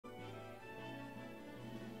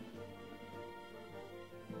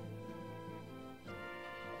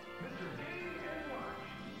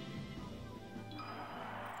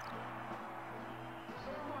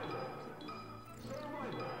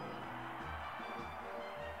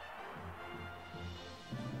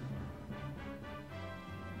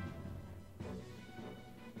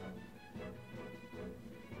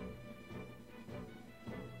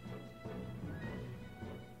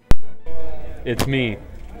It's me.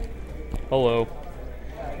 Hello.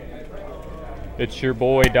 It's your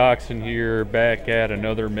boy Doxson here, back at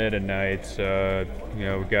another Meta Nights. We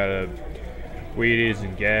got a Wheaties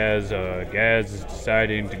and Gaz. Gaz is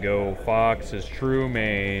deciding to go Fox's true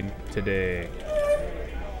main today.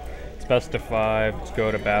 It's best of 5. Let's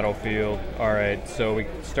go to Battlefield. Alright, so we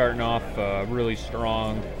starting off really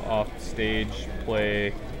strong off stage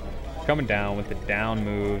play. Coming down with the down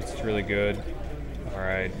moves. It's really good.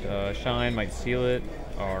 Alright, Shine might seal it.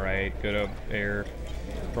 Alright, good up air.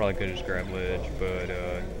 Probably could just grab ledge, but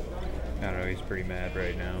I don't know, he's pretty mad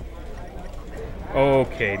right now.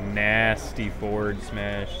 Okay, nasty forward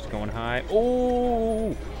smash. It's going high.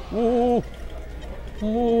 Oh! Oh!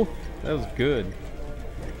 Oh! That was good.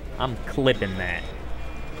 I'm clipping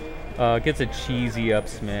that. Gets a cheesy up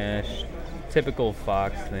smash. Typical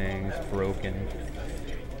Fox things. Broken.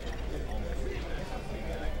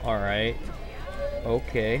 Alright.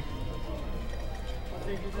 Okay.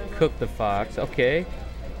 Cook the Fox. Okay.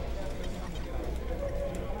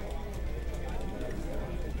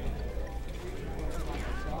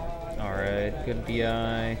 Alright, good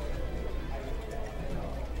BI.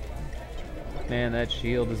 Man, that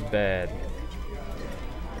shield is bad.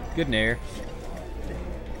 Good Nair.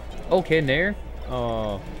 Okay, Nair.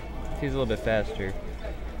 Oh, he's a little bit faster.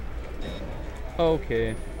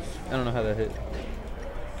 Okay. I don't know how that hit.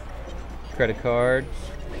 Credit card.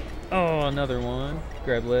 Oh, another one.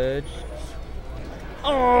 Grab ledge.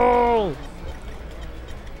 Oh!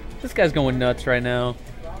 This guy's going nuts right now.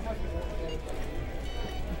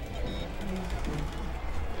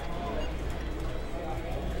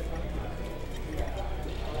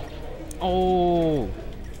 Oh!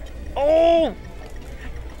 Oh!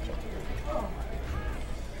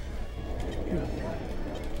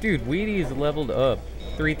 Dude, Wheaties leveled up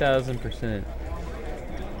 3,000%.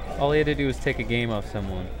 All he had to do was take a game off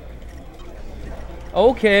someone.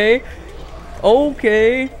 Okay.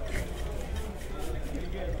 Okay.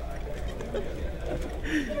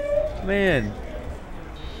 Man.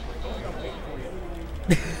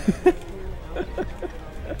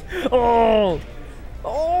 Oh!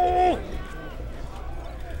 Oh!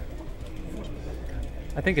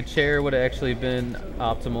 I think a chair would have actually been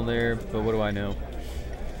optimal there, but what do I know?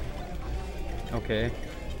 Okay.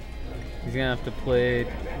 He's gonna have to play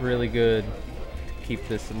really good to keep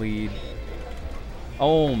this lead.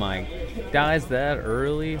 Oh my, dies that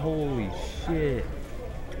early? Holy shit.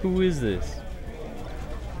 Who is this?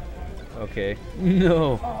 Okay.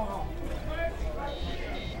 No.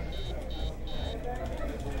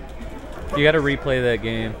 You gotta replay that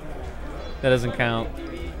game. That doesn't count.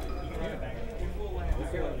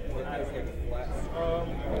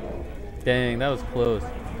 Dang, that was close.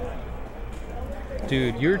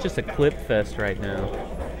 Dude, you're just a clip fest right now.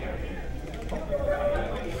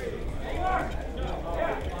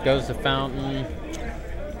 Goes to fountain.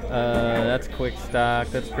 That's quick stock.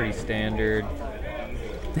 That's pretty standard.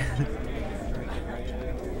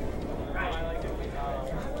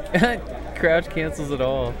 Crouch cancels it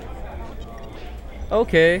all.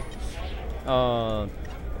 Okay.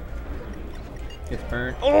 Gets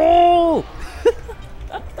burned. Oh!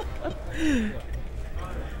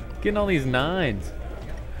 Getting all these 9s.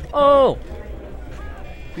 Oh!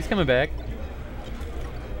 He's coming back.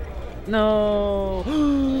 No!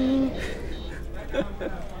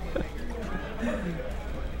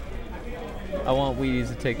 I want Wheaties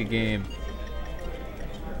to take a game.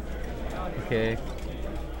 Okay.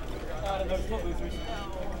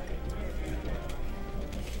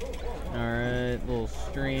 Alright, little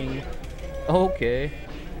string. Okay.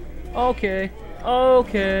 Okay.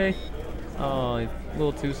 Okay. Oh, a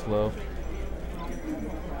little too slow.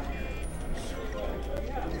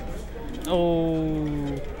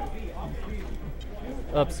 Oh.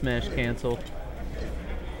 Up smash cancel.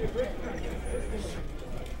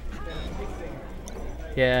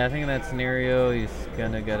 Yeah, I think in that scenario he's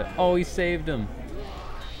gonna get it. Oh, he saved him.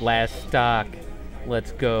 Last stock.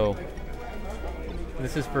 Let's go.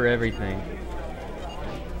 This is for everything.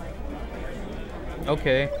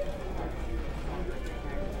 Okay.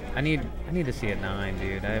 I need to see a 9,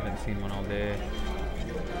 dude. I haven't seen one all day.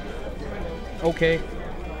 Okay.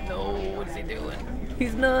 No, what's he doing?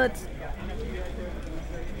 He's nuts.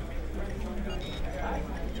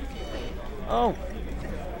 Oh.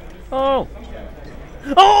 Oh.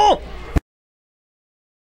 Oh!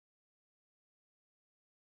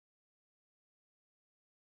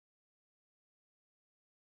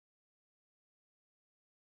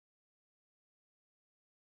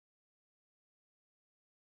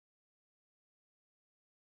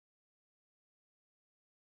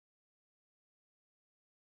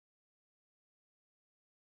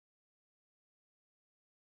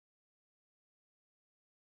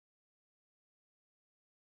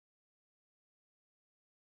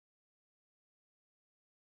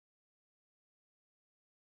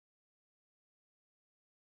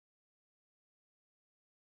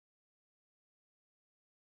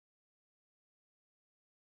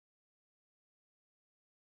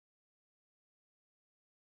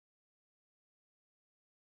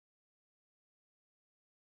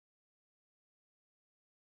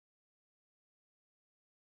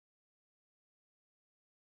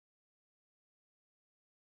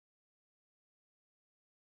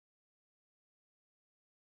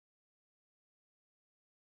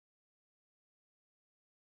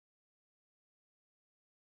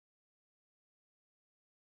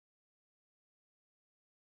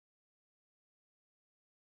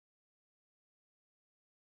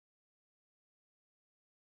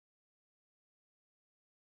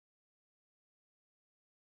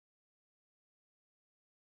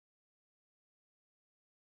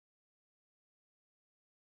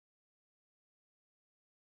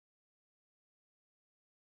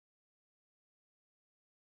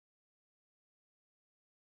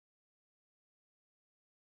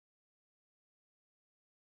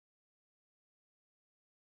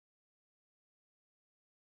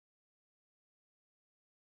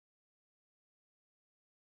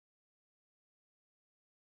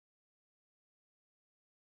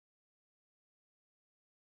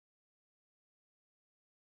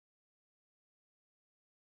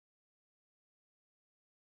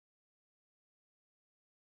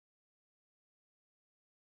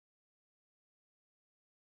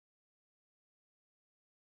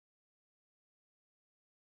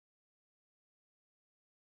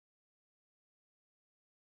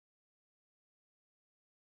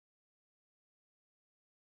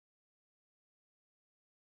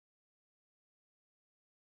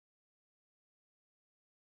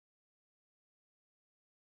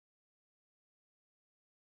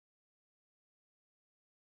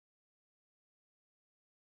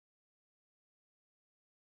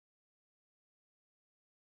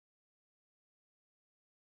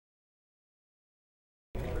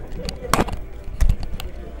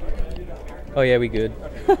 Oh yeah, we good.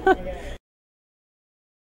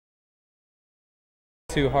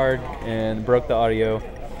 Too hard and broke the audio.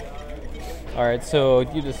 Alright, so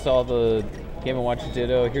you just saw the Game & Watch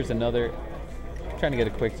Ditto. Here's another. Trying to get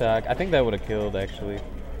a quick talk. I think that would have killed, actually.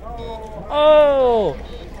 Oh!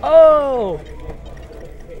 Oh!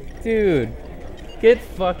 Dude. Get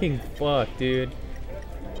fucking fucked, dude.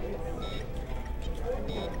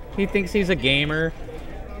 He thinks he's a gamer.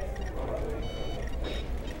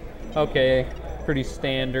 Okay, pretty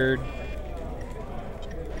standard.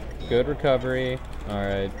 Good recovery.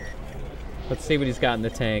 Alright. Let's see what he's got in the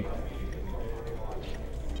tank.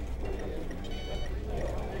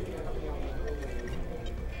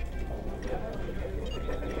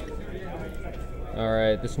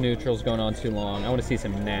 Alright, this neutral's going on too long. I want to see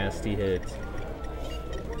some nasty hits.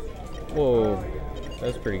 Whoa, that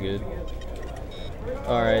was pretty good.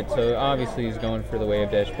 Alright, so obviously he's going for the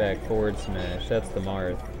wave dash back forward smash. That's the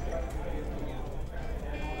Marth.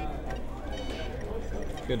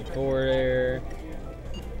 Good forward air.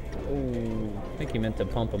 Ooh, I think he meant to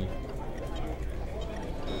pump him.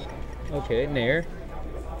 Okay, nair.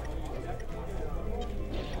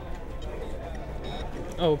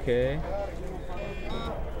 Okay.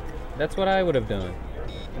 That's what I would have done.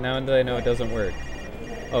 Now that I know it doesn't work.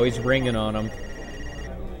 Oh, he's ringing on him.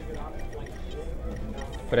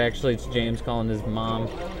 But actually it's James calling his mom.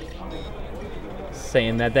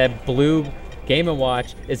 Saying that that blue Game &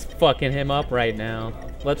 Watch is fucking him up right now.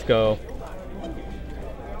 Let's go.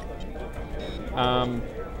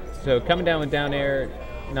 So coming down with down air,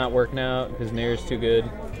 not working out because nair's too good.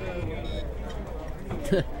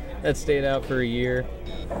 That stayed out for a year,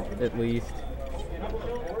 at least.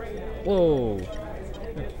 Whoa.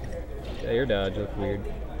 Yeah, your dodge looked weird.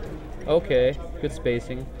 Okay, good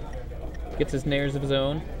spacing. Gets his nairs of his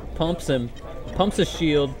own. Pumps him. Pumps his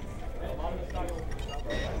shield.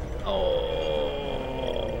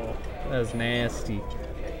 Oh, that was nasty.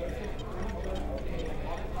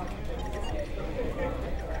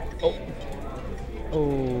 Oh.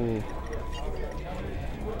 Oh.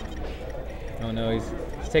 Oh no, he's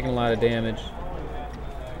taking a lot of damage.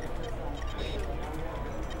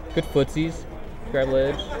 Good footsies. Grab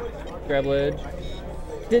ledge. Grab ledge.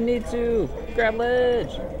 Didn't need to. Grab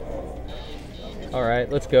ledge.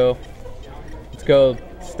 Alright, let's go. Let's go.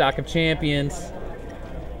 Stock of champions.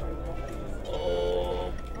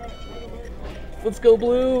 Oh. Let's go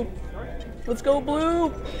blue. Let's go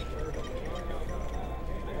blue.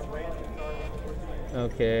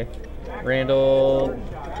 Okay. Randall.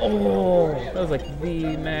 Oh, that was like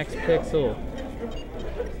the max pixel.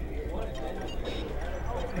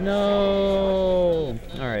 No.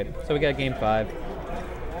 Alright, so we got game 5.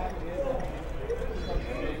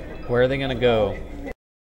 Where are they gonna go?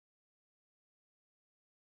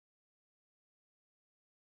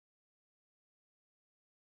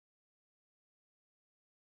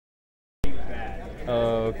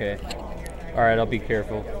 Oh, okay. Alright, I'll be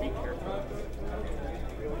careful.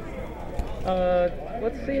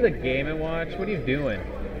 Let's see the Game & Watch. What are you doing?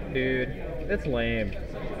 Dude, that's lame.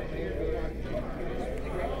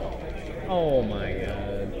 Oh my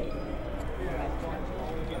god.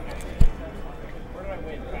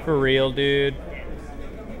 For real, dude?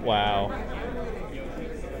 Wow.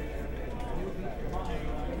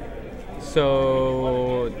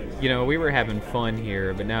 So, you know, we were having fun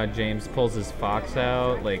here, but now James pulls his fox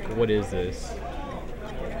out. Like, what is this?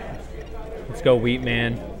 Let's go, Wheat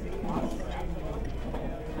Man.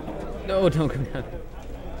 No, don't come down.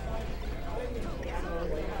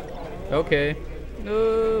 Okay.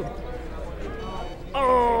 No.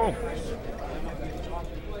 Oh!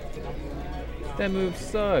 That move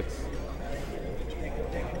sucks.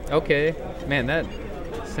 Okay. Man, that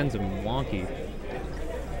sends him wonky.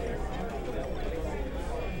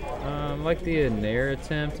 Like the nair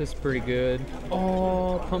attempt is pretty good.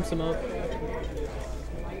 Oh, pumps him up.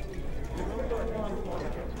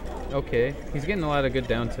 Okay, he's getting a lot of good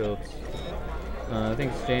down tilts. I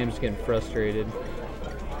think it's James getting frustrated.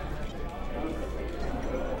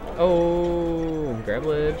 Oh, grab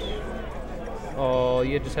ledge. Oh,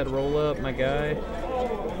 you just had to roll up, my guy.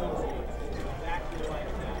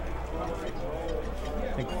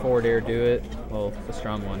 I think forward air do it. Well, it's a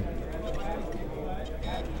strong one.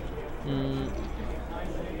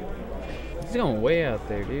 He's going way out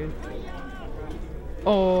there, dude.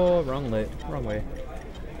 Oh, wrong way.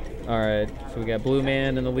 Alright, so we got Blue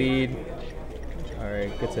Man in the lead.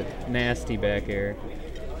 Alright, gets a nasty back air.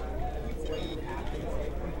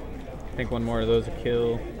 I think one more of those will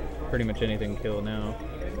kill. Pretty much anything will kill now.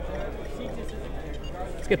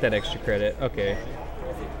 Let's get that extra credit. Okay.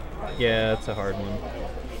 Yeah, that's a hard one.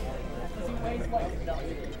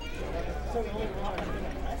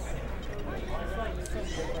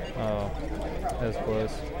 Oh, that was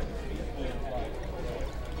close.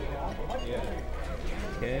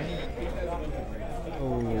 Okay.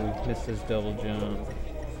 Oh, missed his double jump.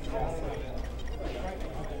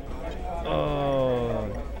 Oh.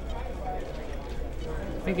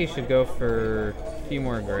 I think he should go for a few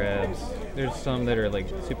more grabs. There's some that are like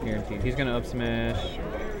super guaranteed. He's gonna up smash.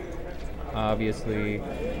 Obviously.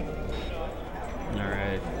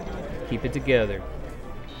 Alright. Keep it together.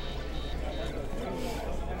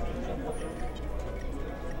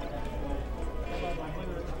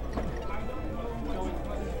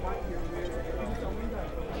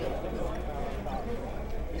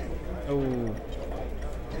 Oh.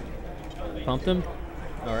 Pumped him?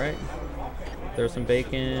 Alright. Throw some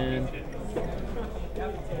bacon.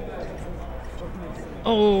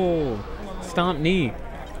 Oh! Stomp knee.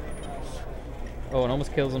 Oh, and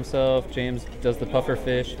almost kills himself. James does the puffer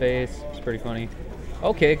fish face. It's pretty funny.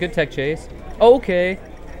 Okay, good tech chase. Okay.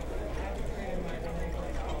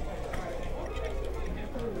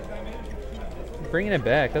 Bringing it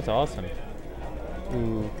back. That's awesome.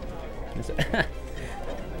 Ooh.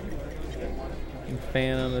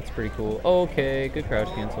 Phantom, that's pretty cool. Okay, good crouch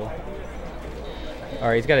cancel.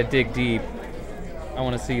 Alright, he's got to dig deep. I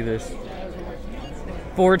want to see this.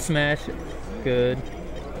 Forward smash. Good.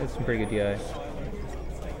 That's some pretty good DI.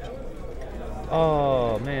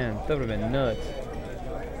 Oh, man. That would have been nuts.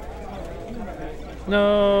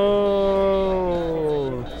 No!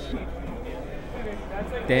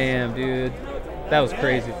 Damn, dude. That was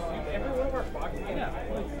crazy.